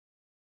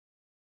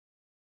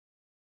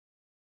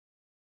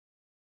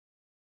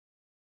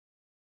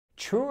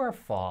True or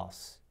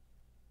false?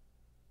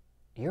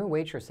 You're a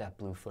waitress at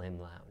Blue Flame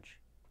Lounge.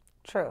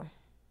 True.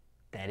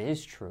 That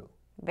is true.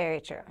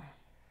 Very true.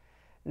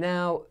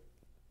 Now,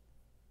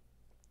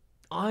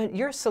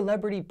 you're a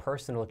celebrity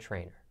personal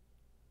trainer.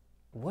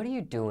 What are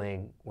you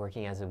doing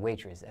working as a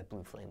waitress at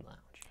Blue Flame Lounge?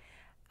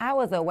 I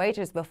was a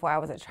waitress before I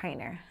was a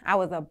trainer. I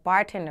was a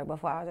bartender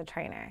before I was a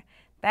trainer.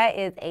 That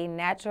is a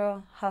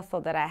natural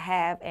hustle that I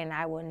have, and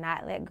I will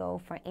not let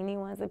go for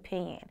anyone's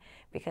opinion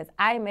because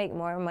I make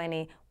more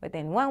money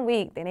within 1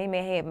 week than they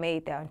may have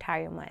made their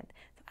entire month.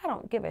 So I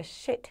don't give a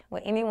shit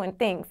what anyone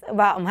thinks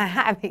about my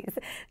hobbies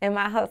and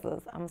my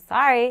hustles. I'm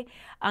sorry.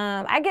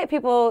 I get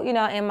people, you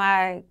know,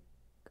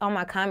 on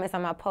my comments,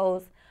 on my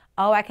posts,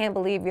 oh, I can't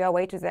believe you're a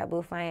waitress at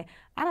Blue Flame.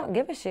 I don't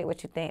give a shit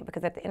what you think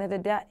because at the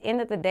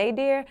end of the day,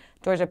 dear,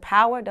 Georgia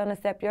Power don't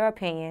accept your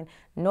opinion,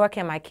 nor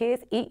can my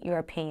kids eat your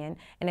opinion.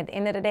 And at the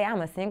end of the day,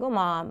 I'm a single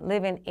mom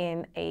living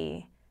in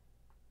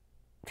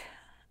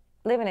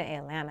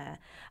Atlanta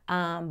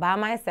by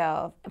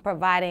myself,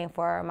 providing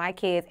for my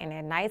kids in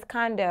a nice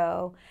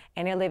condo,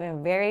 and they're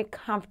living very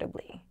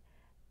comfortably.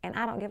 And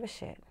I don't give a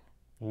shit.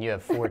 And you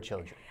have 4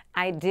 children.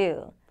 I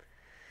do.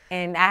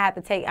 And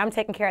I'm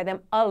taking care of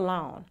them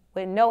alone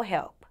with no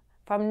help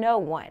from no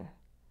one.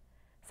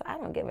 So I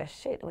don't give a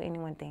shit what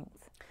anyone thinks.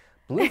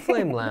 Blue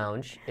Flame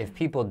Lounge, if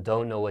people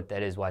don't know what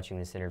that is watching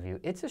this interview,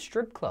 it's a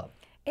strip club.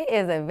 It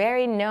is a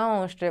very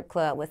known strip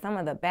club with some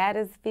of the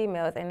baddest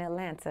females in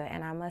Atlanta.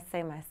 And I must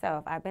say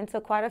myself, I've been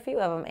to quite a few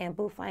of them, and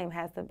Blue Flame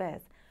has the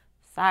best.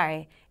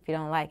 Sorry if you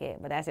don't like it,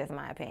 but that's just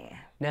my opinion.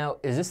 Now,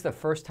 is this the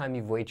first time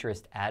you've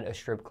waitressed at a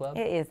strip club?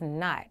 It is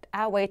not.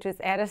 I waitress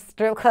at a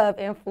strip club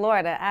in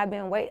Florida. I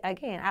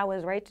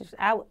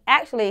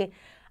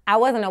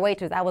wasn't a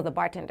waitress, I was a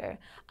bartender.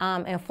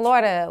 In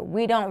Florida,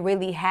 we don't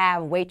really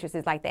have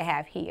waitresses like they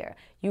have here.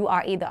 You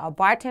are either a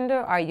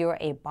bartender or you're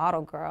a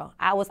bottle girl.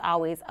 I was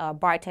always a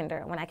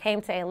bartender. When I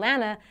came to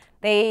Atlanta,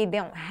 they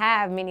don't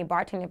have many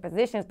bartending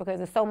positions because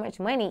there's so much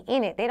money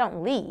in it, they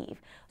don't leave.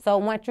 So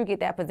once you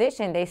get that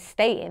position, they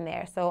stay in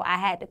there. So I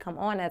had to come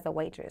on as a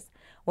waitress.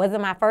 Was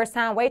it my first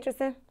time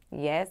waitressing?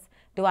 Yes.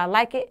 Do I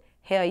like it?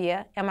 Hell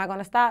yeah. Am I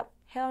gonna stop?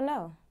 Hell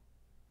no.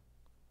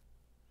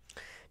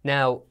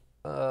 Now,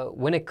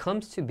 when it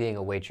comes to being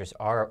a waitress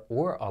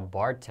or a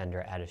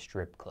bartender at a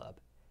strip club,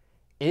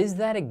 is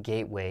that a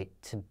gateway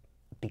to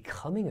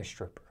becoming a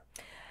stripper?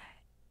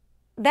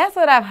 That's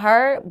what I've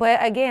heard,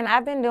 but again,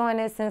 I've been doing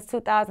this since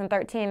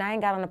 2013. I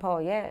ain't got on the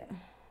pole yet.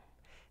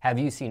 Have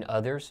you seen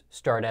others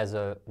start as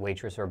a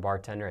waitress or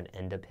bartender and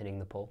end up hitting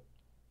the pole?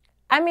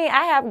 I mean,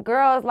 I have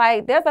girls,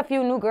 like, there's a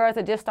few new girls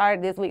that just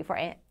started this week,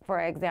 for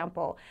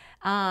example.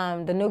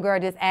 The new girl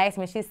just asked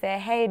me, she said,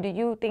 hey, do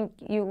you think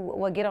you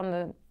will get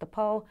on the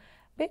pole?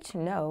 Bitch,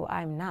 no,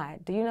 I'm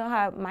not. Do you know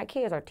how my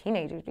kids are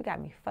teenagers? You got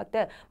me fucked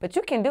up. But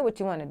you can do what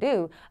you want to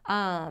do.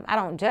 I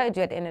don't judge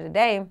you at the end of the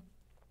day.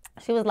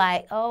 She was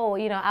like, oh,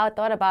 you know, I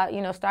thought about,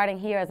 you know, starting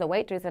here as a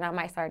waitress and I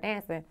might start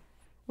dancing.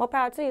 More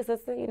power to you,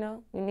 sister. You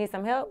know, you need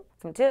some help,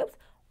 some tips.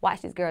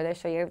 Watch these girls. They'll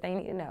show you everything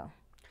you need to know.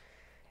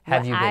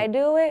 I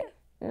do it?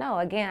 No,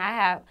 again,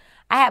 I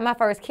had my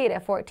first kid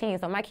at 14,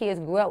 so my kids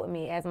grew up with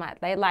me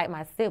they like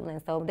my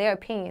siblings, so their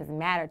opinions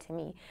matter to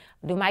me.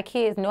 Do my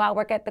kids know I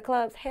work at the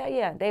clubs? Hell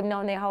yeah, they've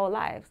known their whole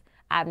lives.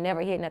 I've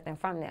never hid nothing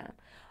from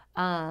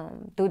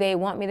them. Do they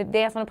want me to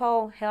dance on the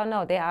pole? Hell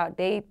no, they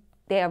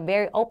are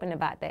very open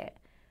about that.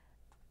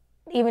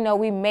 Even though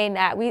we may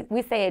not,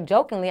 we say it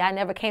jokingly, I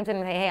never came to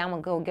them and say, hey, I'm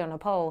gonna go get on the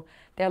pole.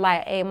 They're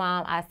like, hey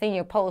mom, I seen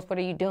your post, what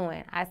are you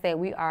doing? I said,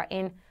 we are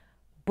in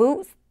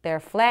boots, they're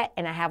flat,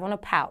 and I have on a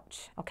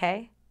pouch,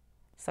 okay?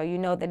 So you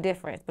know the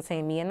difference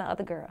between me and the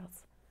other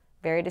girls.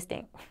 Very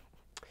distinct.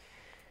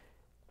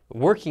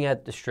 Working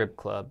at the strip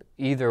club,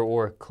 either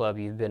or club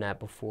you've been at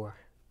before,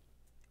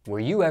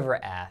 were you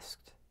ever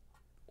asked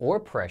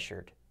or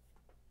pressured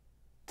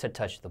to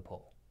touch the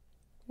pole?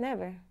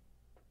 Never.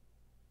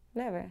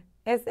 Never.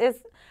 I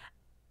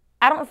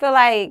don't feel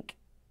like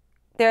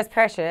there's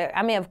pressure.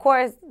 I mean, of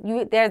course,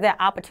 there's that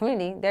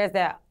opportunity. There's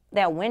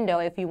that window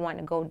if you want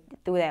to go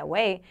through that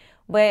way,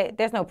 but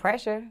there's no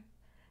pressure.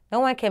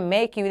 No one can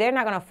make you. They're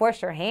not going to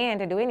force your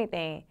hand to do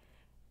anything.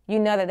 You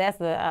know that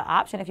that's an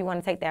option if you want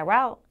to take that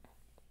route.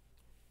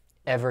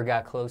 Ever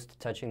got close to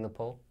touching the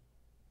pole?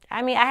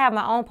 I mean, I have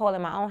my own pole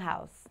in my own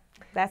house.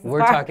 That's we're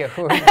talking.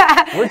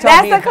 That's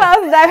the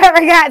closest I've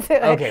ever got to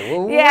it. Okay,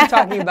 well, we're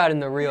talking about in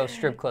the real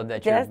strip club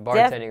that you're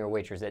bartending or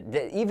waitress at.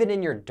 Even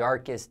in your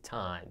darkest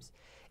times,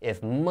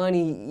 if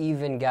money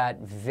even got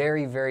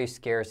very, very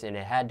scarce and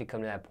it had to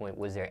come to that point,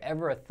 was there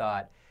ever a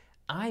thought,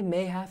 I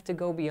may have to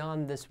go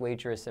beyond this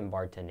waitress and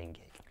bartending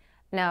gig?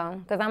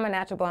 No, because I'm a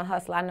natural born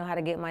hustler. I know how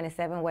to get money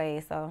 7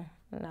 ways, so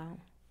no.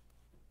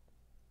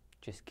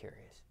 Just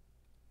curious.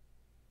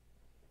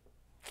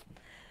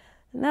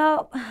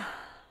 No.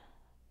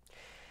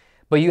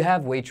 But you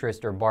have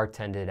waitressed or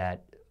bartended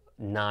at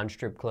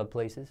non-strip club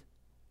places?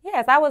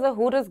 Yes, I was a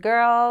Hooters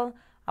girl.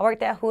 I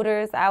worked at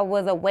Hooters. I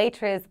was a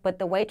waitress, but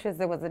the waitress,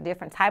 there was a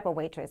different type of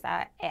waitress.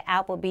 At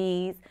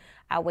Applebee's,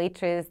 I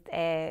waitressed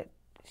at,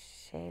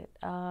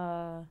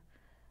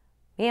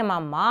 Me and my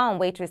mom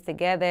waitress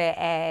together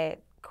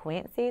at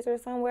Quincy's or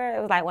somewhere.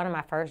 It was like one of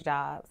my first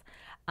jobs.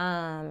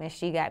 And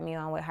she got me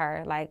on with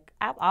her. Like,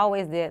 I've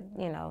always did,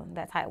 you know,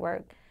 that type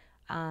work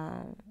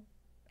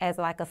as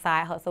like a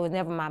side hustle. It was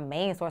never my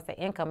main source of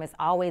income. It's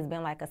always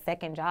been like a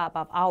second job.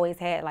 I've always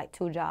had like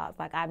 2 jobs.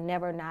 Like, I've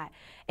never not,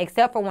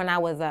 except for when I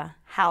was a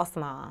house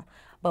mom.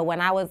 But when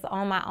I was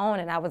on my own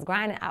and I was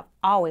grinding, I've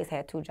always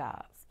had 2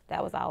 jobs.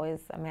 That was always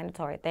a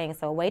mandatory thing.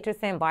 So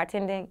waitressing,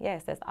 bartending,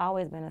 yes, that's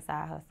always been a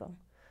side hustle.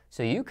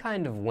 So you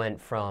kind of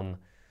went from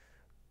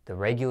the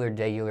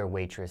regular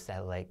waitress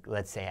at, like,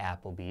 let's say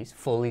Applebee's,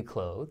 fully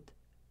clothed,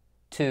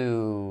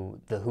 to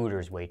the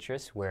Hooters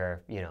waitress,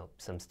 where, you know,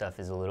 some stuff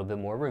is a little bit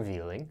more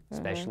revealing,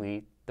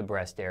 especially the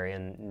breast area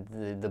and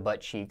the butt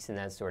cheeks and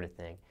that sort of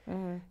thing,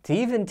 to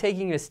even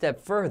taking it a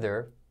step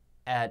further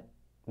at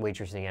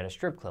waitressing at a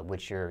strip club,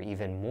 which you're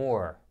even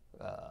more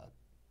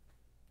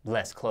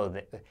less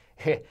clothing.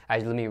 Let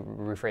me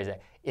rephrase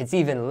that. It's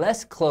even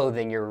less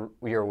clothing you're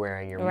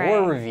wearing. You're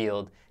more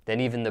revealed than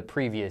even the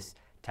previous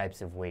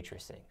types of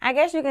waitressing. I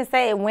guess you can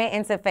say it went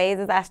into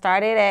phases. I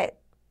started at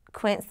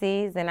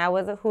Quincy's, and I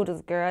was a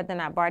Hooters girl. Then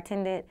I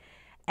bartended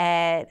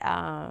at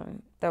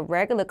the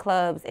regular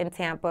clubs in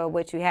Tampa,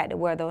 which you had to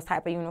wear those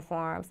type of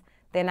uniforms.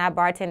 Then I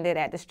bartended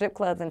at the strip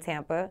clubs in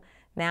Tampa.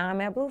 Now I'm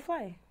at Blue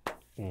Flame.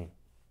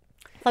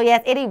 So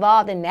yes, it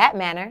evolved in that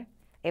manner,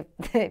 if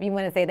you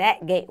want to say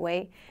that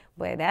gateway.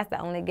 But that's the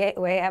only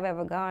gateway I've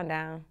ever gone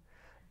down.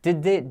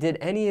 Did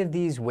any of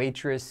these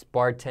waitress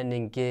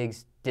bartending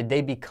gigs, did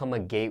they become a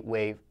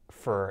gateway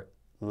for,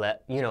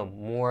 you know,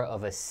 more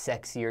of a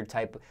sexier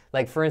type?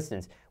 Like, for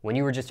instance, when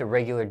you were just a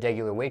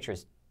regular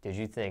waitress, did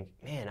you think,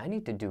 man, I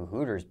need to do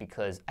Hooters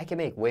because I can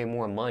make way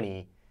more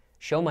money,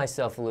 show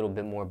myself a little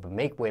bit more, but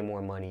make way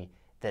more money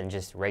than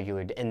just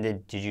regular? And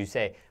did you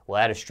say,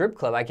 well, at a strip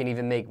club, I can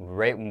even make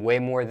way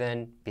more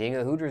than being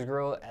a Hooters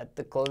girl at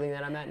the clothing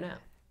that I'm at now?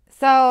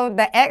 So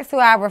the ex who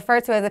I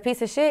refer to as a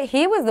piece of shit,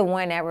 he was the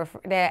one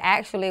that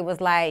actually was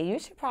like, you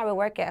should probably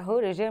work at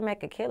Hooters. You'll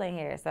make a killing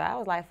here. So I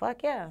was like,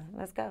 fuck yeah,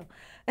 let's go.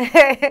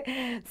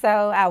 So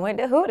I went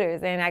to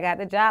Hooters and I got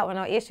the job with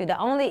no issue. The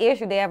only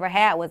issue they ever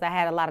had was I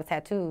had a lot of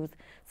tattoos.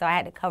 So I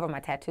had to cover my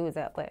tattoos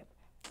up, but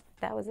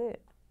that was it.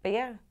 But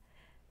yeah,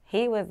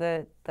 he was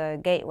the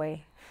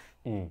gateway.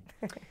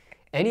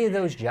 Any of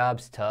those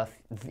jobs tough?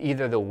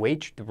 Either the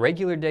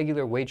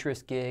regular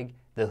waitress gig,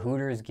 the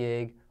Hooters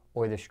gig,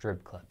 or the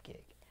strip club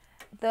gig?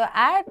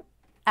 I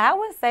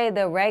would say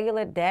the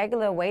regular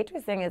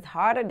waitressing is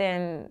harder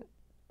than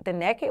the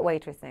naked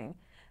waitressing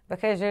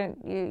because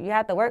you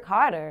have to work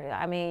harder.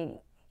 I mean,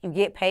 you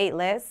get paid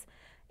less.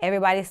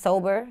 Everybody's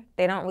sober.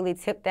 They don't really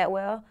tip that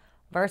well.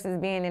 Versus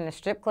being in a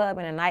strip club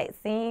in a night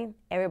scene,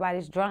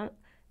 everybody's drunk.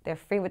 They're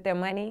free with their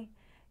money.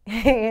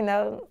 You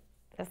know,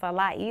 it's a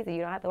lot easier.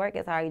 You don't have to work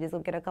as hard. You just go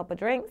get a couple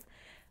drinks.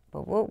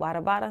 But whoop,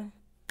 bada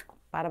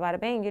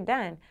bing, you're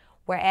done.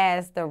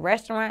 Whereas the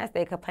restaurants,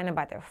 they complain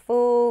about their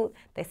food,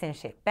 they send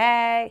shit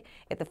back.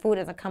 If the food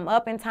doesn't come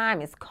up in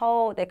time, it's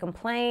cold, they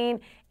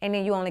complain, and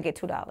then you only get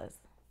 $2.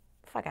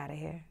 Fuck out of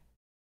here.